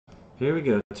Here we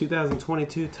go.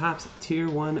 2022 Topps Tier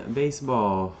 1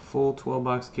 Baseball. Full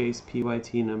 12-box case,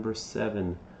 PYT number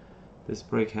 7. This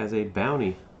break has a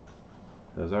bounty.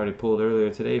 That was already pulled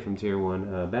earlier today from Tier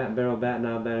 1. Bat barrel, bat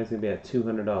knob bounty is going to be at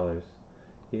 $200.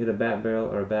 You hit a bat barrel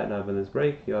or a bat knob in this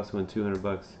break, you also win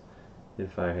 $200 in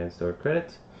Firehand stored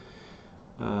credit.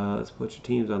 Let's put your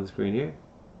teams on the screen here.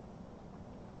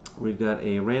 We've got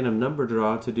a random number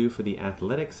draw to do for the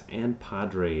Athletics and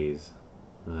Padres.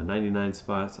 99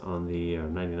 spots on the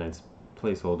 99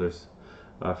 placeholders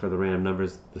for the random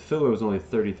numbers. The filler was only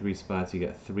 33 spots. You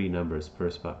got 3 numbers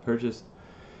per spot purchased.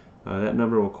 That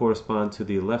number will correspond to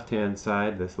the left-hand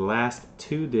side, this last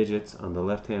 2 digits on the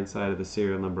left-hand side of the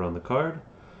serial number on the card,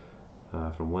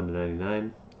 from 1 to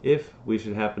 99. If we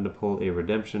should happen to pull a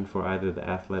redemption for either the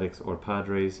Athletics or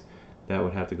Padres, that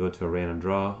would have to go to a random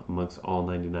draw amongst all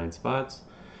 99 spots.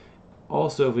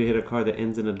 Also, if we hit a card that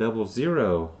ends in a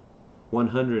 00,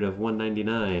 100 of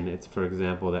 199, it's, for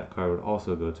example, that card would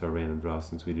also go to a random draw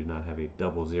since we do not have a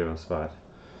 00 spot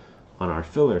on our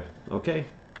filler. Okay,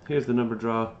 here's the number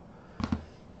draw. I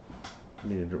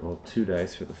need to roll 2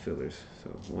 dice for the fillers, so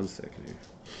 1 second here.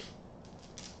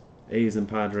 A's and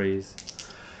Padres.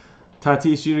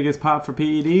 Tatis Jr. gets popped for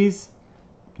PEDs.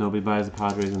 Nobody buys the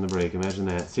Padres in the break. Imagine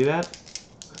that. See that?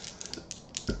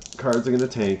 Cards are going to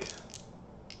tank.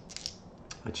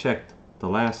 I checked the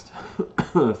last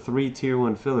 3 Tier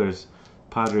 1 fillers.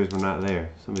 Padres were not there.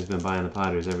 Somebody's been buying the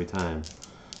Padres every time.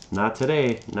 Not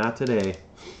today. Not today.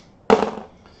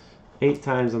 8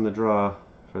 times on the draw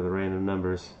for the random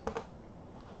numbers.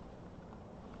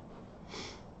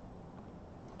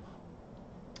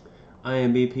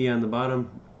 IMBP on the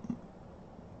bottom.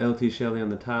 LT Shelley on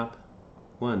the top.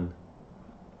 1,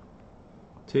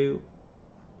 2,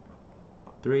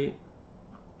 3,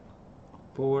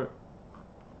 4,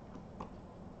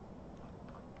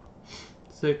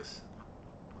 6,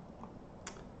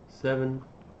 7.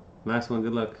 Last one,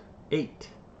 good luck. 8.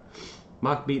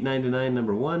 Mock Beat 99,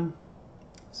 number 1.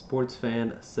 Sports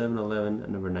Fan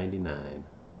 711, number 99.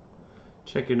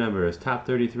 Check your numbers. Top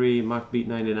 33, Mock Beat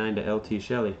 99 to LT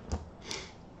Shelley.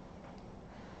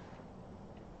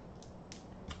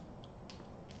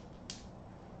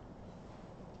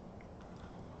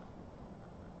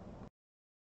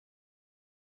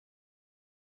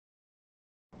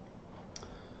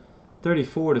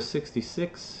 $34 to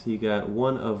 $66. You got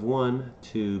 1 of 1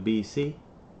 to BC.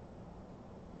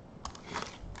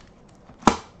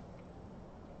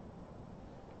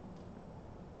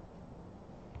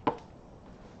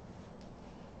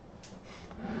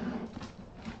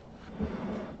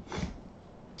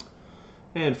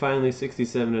 And finally,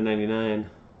 67 to 99.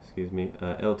 Excuse me.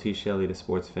 LT Shelley to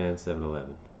Sports Fan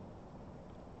 711.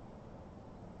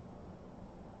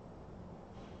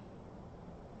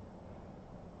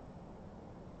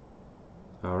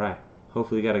 Alright,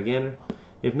 hopefully you got a gander.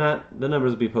 If not, the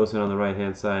numbers will be posted on the right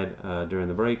hand side during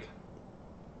the break.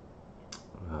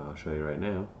 I'll show you right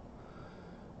now.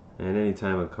 And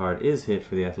anytime a card is hit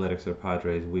for the Athletics or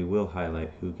Padres, we will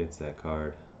highlight who gets that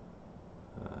card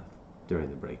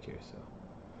during the break here. So,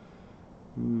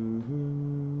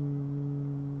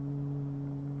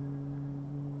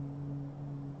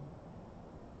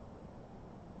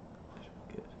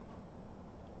 good.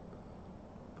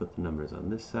 Put the numbers on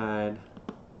this side.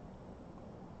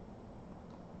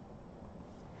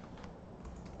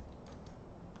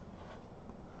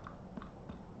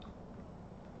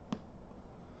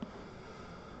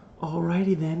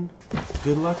 Alrighty then.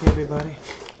 Good luck, everybody.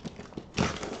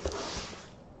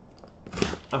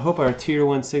 I hope our Tier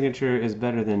 1 signature is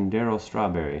better than Darryl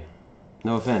Strawberry.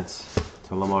 No offense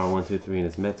to Lamar123 and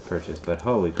his Mets purchase, but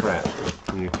holy crap.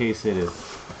 When your case hit is...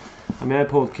 I mean, I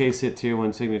pulled case hit Tier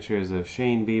 1 signatures of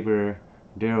Shane Bieber,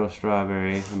 Darryl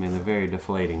Strawberry. I mean, they're very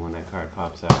deflating when that card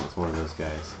pops out. It's one of those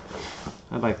guys.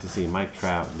 I'd like to see Mike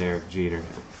Trout, Derek Jeter.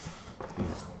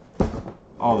 Yeah.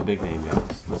 All the big name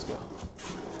guys. Let's go.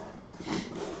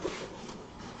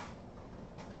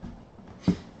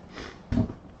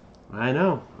 I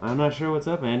know. I'm not sure what's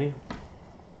up, Andy.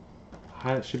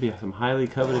 It should be some highly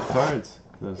coveted cards.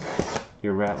 Those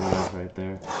you're rattling off right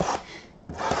there.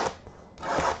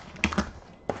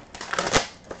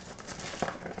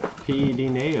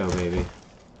 PED NATO, baby.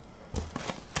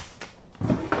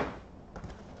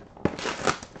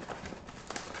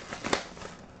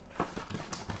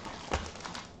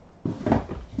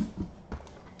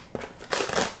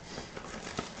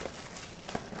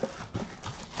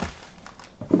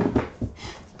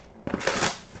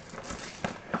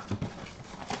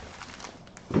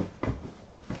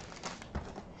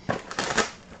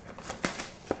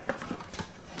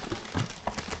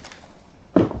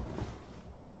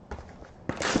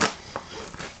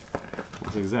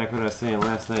 That's exactly what I was saying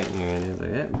last night in here, and he's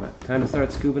like, yeah, time to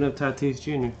start scooping up Tatis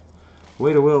Jr.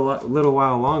 Wait a little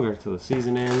while longer till the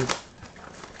season ends.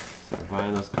 Start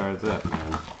buying those cards up,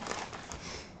 man.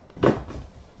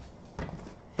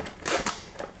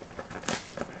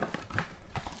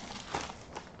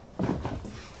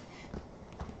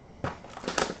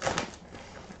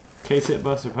 Case hit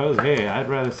Buster Posey. Hey, I'd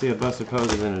rather see a Buster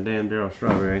Posey than a damn Darryl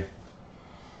Strawberry.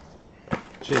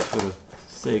 Just for the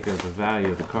sake of the value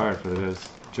of the card for those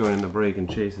joining the break and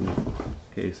chasing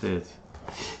case hits.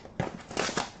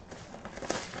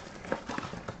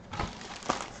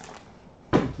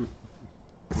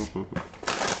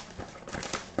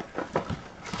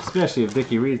 Especially if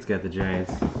Dickie Reed's got the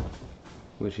Giants,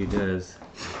 which he does.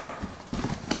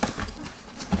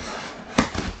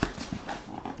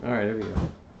 Alright, there we go.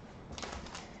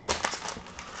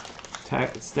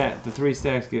 The three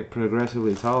stacks get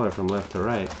progressively taller from left to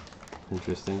right.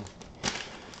 Interesting.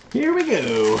 Here we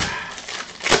go.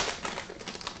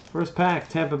 First pack,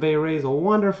 Tampa Bay Rays,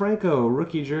 Wander Franco,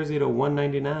 rookie jersey to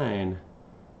 199.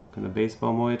 Gonna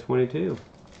baseball Moya 22.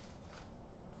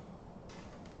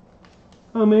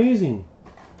 Amazing.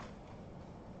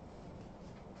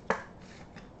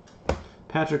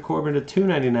 Patrick Corbin to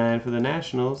 299 for the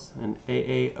Nationals, and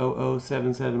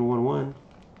AA007711.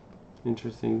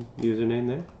 Interesting username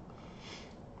there.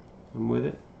 I'm with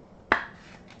it.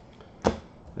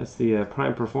 That's the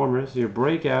Prime Performers. Your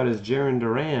breakout is Jarren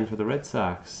Duran for the Red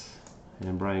Sox,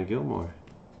 and Brian Gilmore.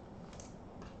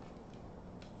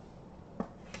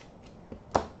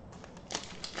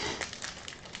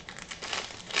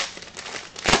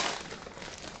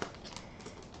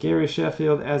 Gary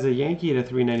Sheffield as a Yankee to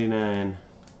 399.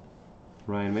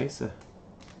 Ryan Mesa.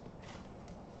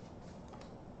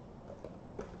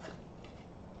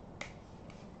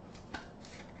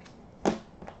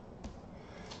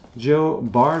 Joe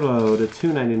Barlow to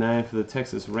 299 for the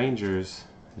Texas Rangers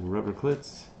and rubber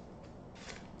clits.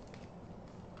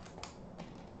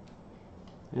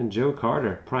 And Joe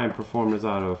Carter, Prime Performers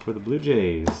Auto for the Blue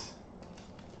Jays.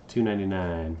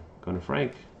 299. Going to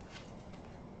Frank.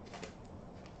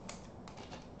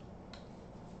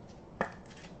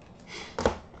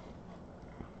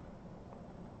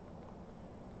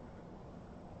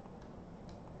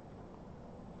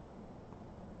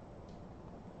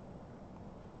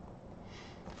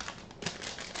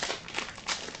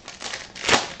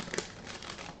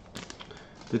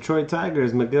 Detroit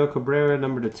Tigers, Miguel Cabrera,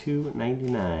 number to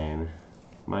 299.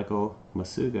 Michael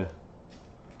Masuga.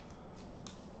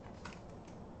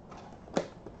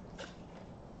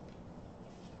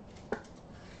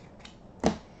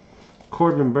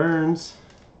 Corbin Burns,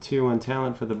 Tier 1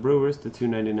 talent for the Brewers to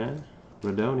 299.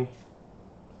 Rodoni.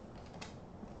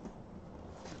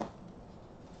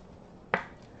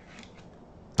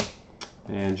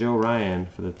 And Joe Ryan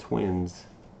for the Twins,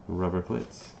 rubber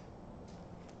clits.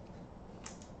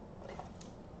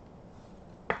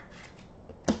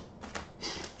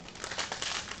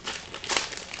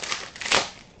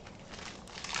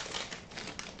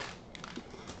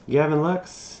 Gavin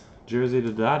Lux, jersey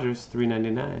to Dodgers,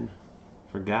 $3.99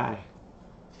 for Guy.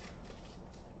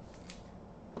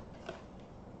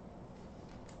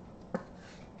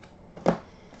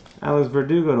 Alex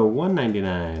Verdugo to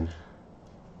 $1.99.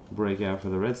 Breakout for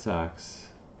the Red Sox,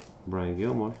 Brian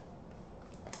Gilmore.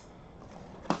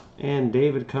 And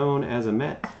David Cone as a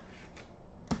Met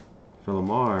for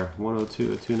Lamar,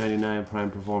 102 of 299 Prime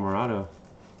Performer Auto.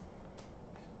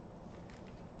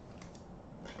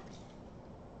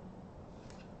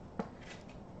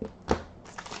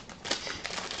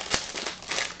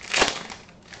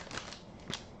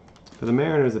 For the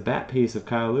Mariners, a bat piece of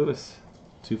Kyle Lewis,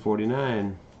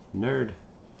 249, Nerd.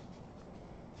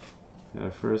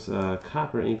 Our first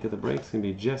copper ink of the break is going to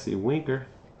be Jesse Winker.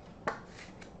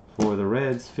 For the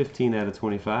Reds, 15 out of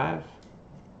 25.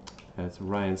 That's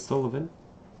Ryan Sullivan.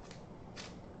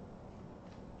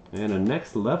 And a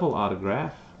next level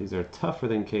autograph. These are tougher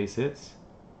than case hits.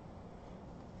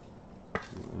 A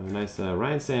nice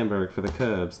Ryan Sandberg for the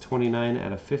Cubs, 29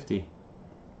 out of 50.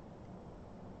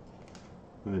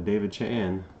 With David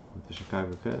Chan with the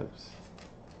Chicago Cubs.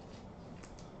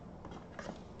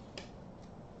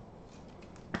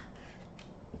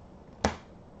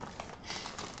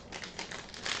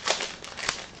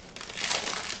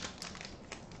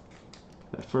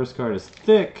 That first card is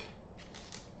thick.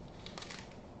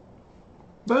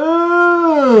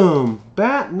 Boom!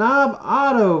 Bat Knob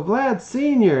Auto, Vlad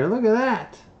Sr. Look at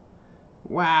that.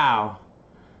 Wow.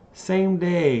 Same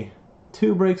day.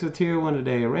 2 breaks of Tier 1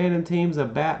 today. Random teams, a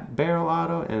Bat Barrel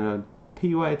Auto and a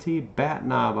PYT Bat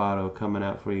Knob Auto coming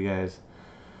out for you guys.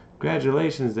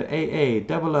 Congratulations to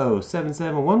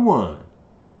AA007711.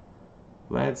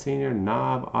 Vlad Sr.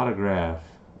 Knob autograph.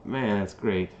 Man, that's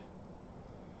great.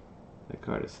 That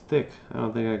card is thick. I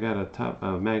don't think I got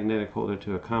a magnetic holder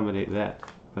to accommodate that,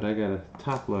 but I got a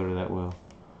top loader that will.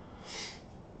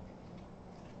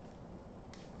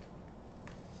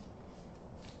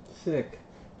 Sick.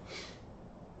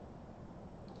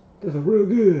 This is real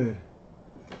good.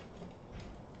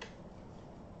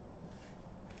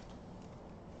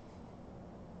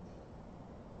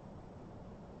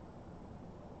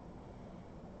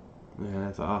 Man,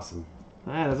 that's awesome.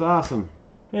 That is awesome.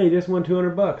 Hey, you just won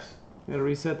 200 bucks. Gotta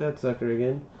reset that sucker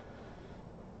again.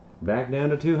 Back down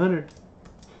to 200.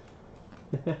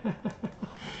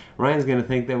 Ryan's gonna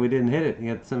think that we didn't hit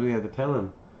it. Somebody had to tell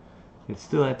him. It's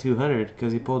still at 200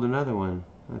 because he pulled another one.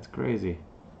 That's crazy.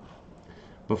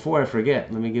 Before I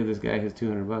forget, let me give this guy his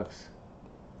 200 bucks.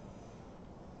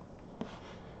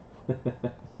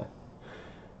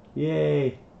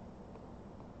 Yay.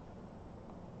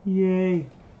 Yay.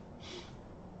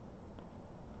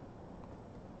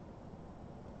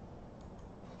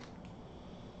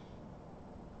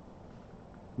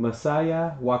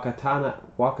 Masaya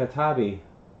Wakatabi.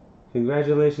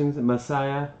 Congratulations,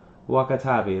 Masaya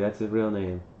Wakatabi. That's his real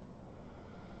name.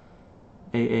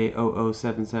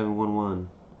 AA007711.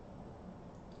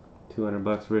 200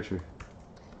 bucks richer.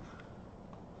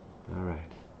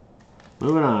 Alright.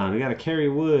 Moving on. We got a Kerry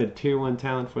Wood Tier 1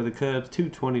 talent for the Cubs.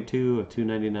 222 of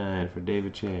 299 for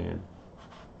David Chan.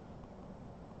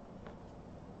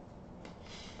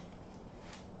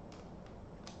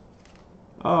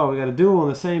 Oh, we got a duel in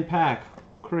the same pack.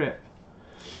 Crip.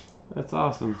 That's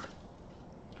awesome.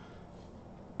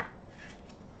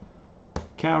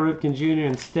 Cal Ripken Jr.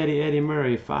 and Steady Eddie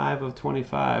Murray, 5 of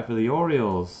 25 for the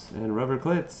Orioles. And Rubber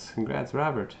Klitz. Congrats,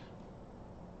 Robert.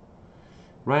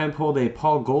 Ryan pulled a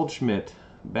Paul Goldschmidt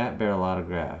bat barrel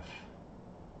autograph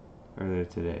earlier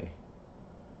today.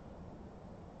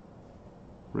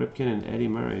 Ripken and Eddie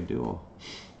Murray duel.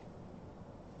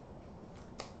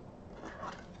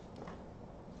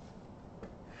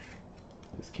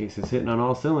 This case is hitting on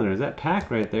all cylinders. That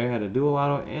pack right there had a dual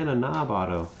auto and a knob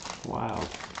auto. Wow.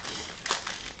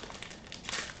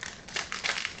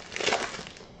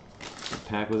 The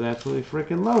pack was absolutely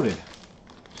freaking loaded.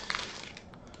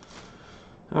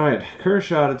 Alright,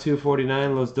 Kershaw to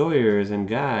 249, Los Doyers, and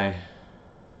Guy.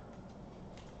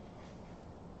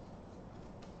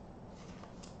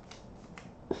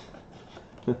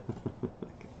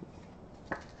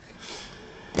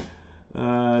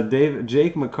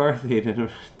 Jake McCarthy to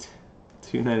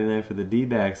 299 for the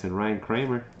D-backs, and Ryan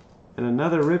Kramer. And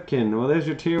another Ripken. Well, there's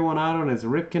your Tier 1 auto, and it's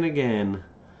Ripken again.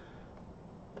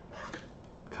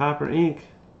 Copper Ink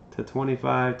to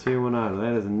 25, Tier 1 auto.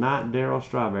 That is not Darryl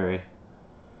Strawberry.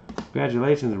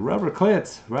 Congratulations, Robert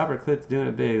Klitz. Robert Klitz doing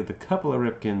it big with a couple of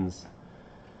Ripkens.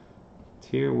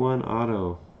 Tier 1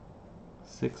 auto.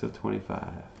 6 of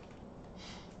 25.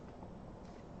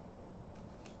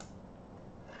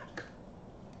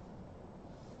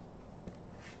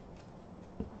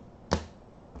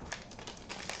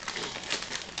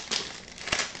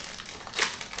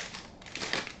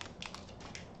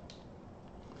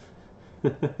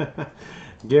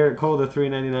 Garrett Cole to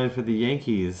 399 for the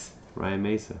Yankees. Ryan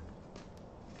Mesa.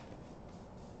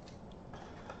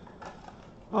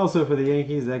 Also for the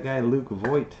Yankees, that guy Luke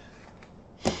Voigt.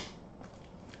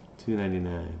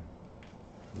 299.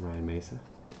 Ryan Mesa.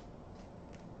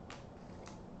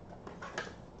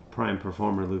 Prime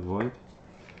performer Luke Voigt.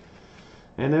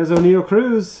 And there's O'Neal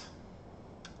Cruz.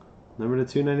 Number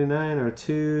to 299 or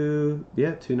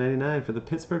 299 for the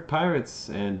Pittsburgh Pirates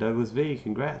and Douglas V.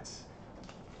 Congrats.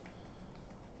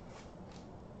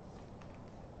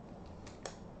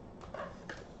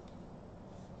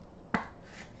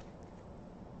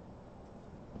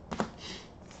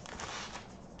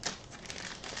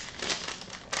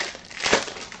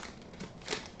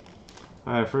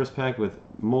 Alright, first pack with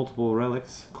multiple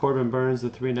relics. Corbin Burns to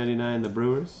 399, the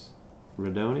Brewers.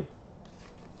 Rodoni.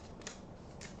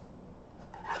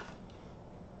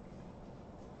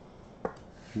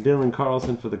 Dylan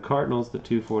Carlson for the Cardinals to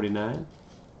 249.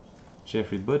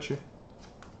 Jeffrey Butcher.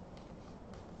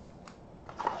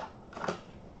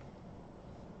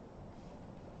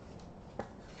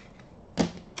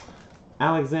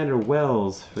 Alexander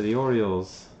Wells for the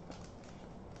Orioles.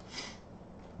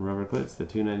 Rubber Klitz to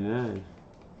 299.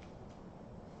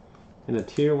 And a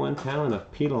Tier 1 talent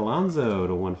of Pete Alonso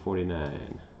to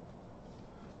 149.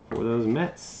 For those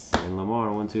Mets. And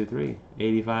Lamar 123.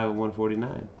 85 of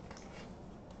 149.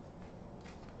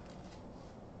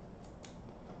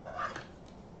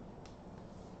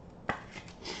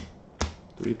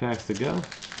 Three packs to go.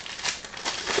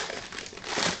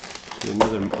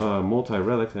 Another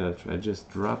multi-relic. I just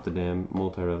dropped the damn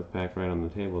multi-relic pack right on the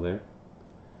table there.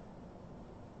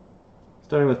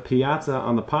 Starting with Piazza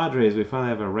on the Padres, we finally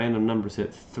have a random numbers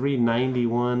hit.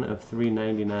 391 of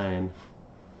 399.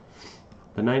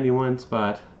 The 91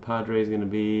 spot, Padres going to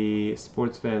be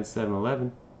Sports Fan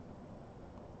 711.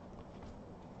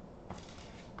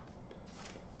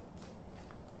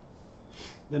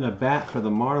 Then a bat for the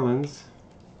Marlins.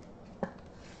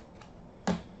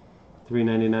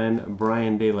 399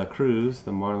 Brian De La Cruz,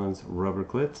 the Marlins rubber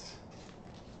clits.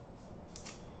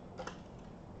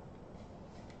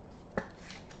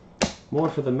 More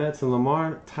for the Mets and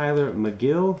Lamar, Tyler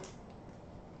McGill,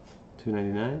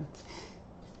 299.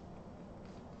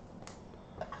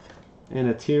 And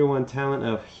a Tier 1 talent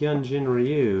of Hyunjin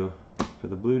Ryu for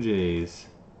the Blue Jays.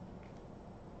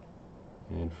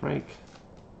 And Frank.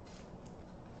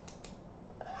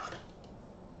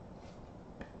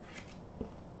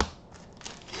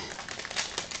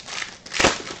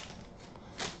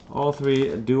 All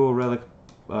three dual relic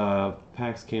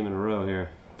packs came in a row here.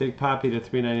 Big Poppy to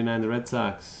 399 the Red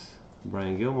Sox,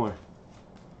 Brian Gilmore.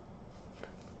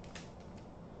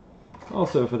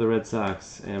 Also for the Red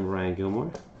Sox and Brian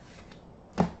Gilmore,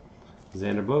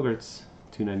 Xander Bogaerts,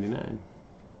 299.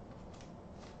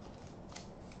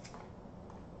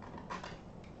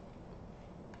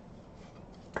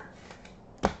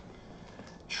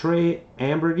 Trey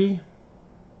Ambergy,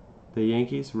 the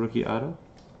Yankees, rookie auto,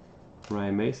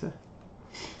 Ryan Mesa.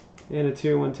 And a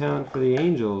Tier 1 talent for the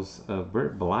Angels of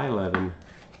Bert Blyleven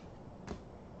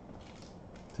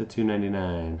to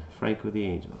 299. Frank with the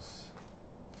Angels.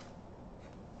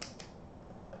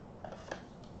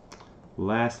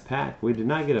 Last pack. We did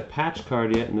not get a patch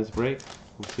card yet in this break.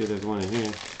 Let's see if there's one in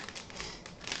here.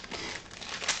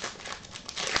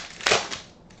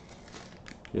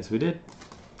 Yes, we did.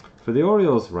 For the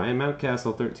Orioles, Ryan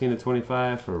Mountcastle, 13 of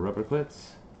 25 for rubber clits.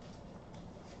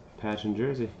 Patch and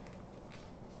jersey.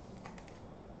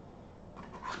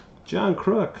 John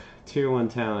Crook, Tier 1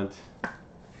 talent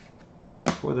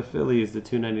for the Phillies, the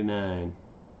 299.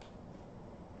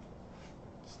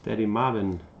 Steady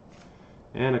mobbin'.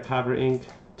 And a copper ink,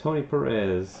 Tony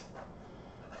Perez,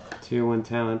 Tier 1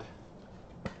 talent,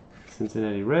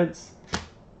 Cincinnati Reds.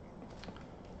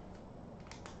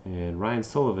 And Ryan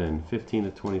Sullivan, 15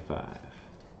 of 25.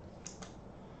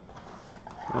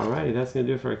 Alrighty, that's going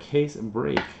to do it for a case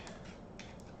break.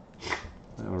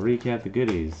 I'll recap the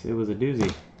goodies. It was a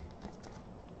doozy.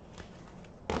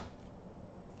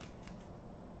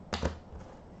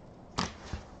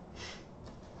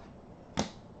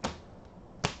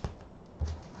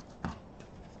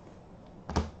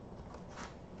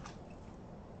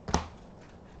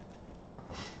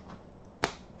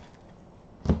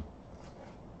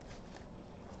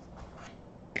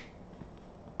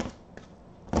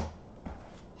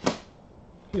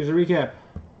 Here's a recap.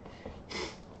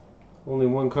 Only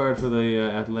one card for the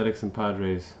Athletics and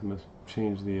Padres. I must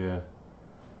change the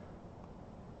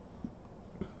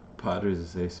Padres to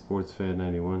say Sports Fan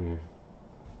 91 here.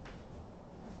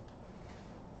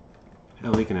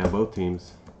 Hell, he can have both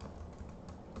teams.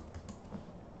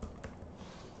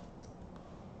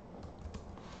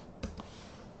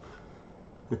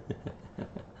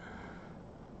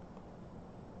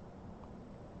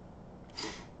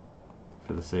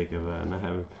 For the sake of not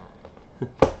having...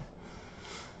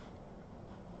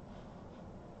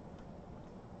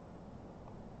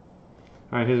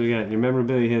 Alright, here's what we got. Your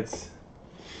memorabilia hits.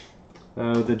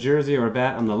 The jersey or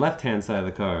bat on the left-hand side of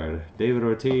the card. David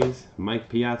Ortiz, Mike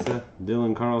Piazza,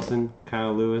 Dylan Carlson,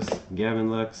 Kyle Lewis, Gavin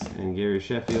Lux, and Gary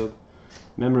Sheffield.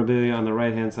 Memorabilia on the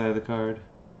right-hand side of the card.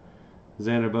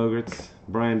 Xander Bogaerts,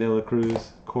 Brian De La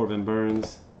Cruz, Corbin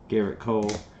Burns, Garrett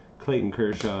Cole, Clayton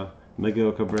Kershaw,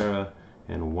 Miguel Cabrera,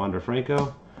 and Wander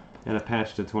Franco. And a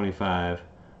patch to 25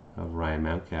 of Ryan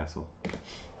Mountcastle.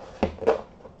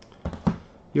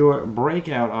 Your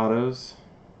breakout autos,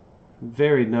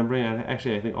 varied numbering.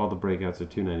 Actually, I think all the breakouts are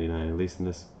 $2.99, at least in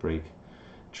this break.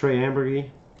 Trey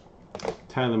Ambergy,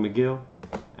 Tyler McGill,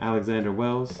 Alexander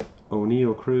Wells,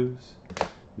 O'Neill Cruz,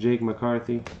 Jake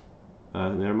McCarthy,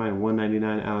 never mind,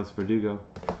 $1.99 Alex Verdugo,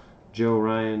 Joe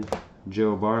Ryan,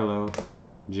 Joe Barlow,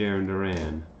 Jarren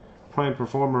Duran. Prime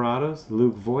Performer autos,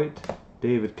 Luke Voigt,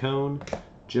 David Cohn,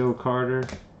 Joe Carter,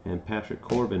 and Patrick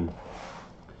Corbin.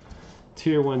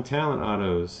 Tier 1 talent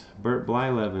autos, Bert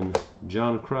Blyleven,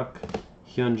 John Kruk,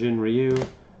 Hyunjin Ryu,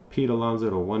 Pete Alonso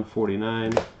to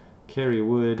 149, Kerry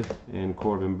Wood, and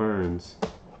Corbin Burns.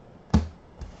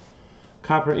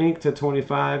 Copper Ink to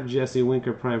 25, Jesse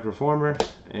Winker Prime Performer,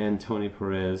 and Tony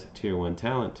Perez Tier 1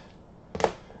 talent.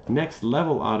 Next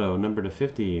Level auto, number to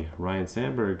 50, Ryan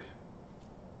Sandberg.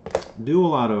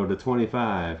 Dual auto to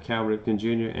 25, Cal Ripken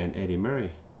Jr. and Eddie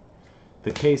Murray.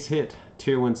 The case hit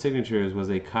Tier 1 signatures was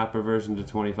a copper version to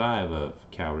 25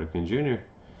 of Cal Ripken Jr.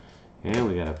 And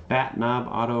we got a bat knob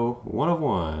auto 1 of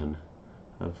 1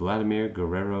 of Vladimir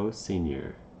Guerrero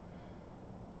Sr.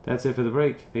 That's it for the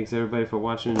break. Thanks everybody for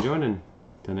watching and joining.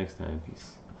 Till next time,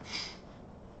 peace.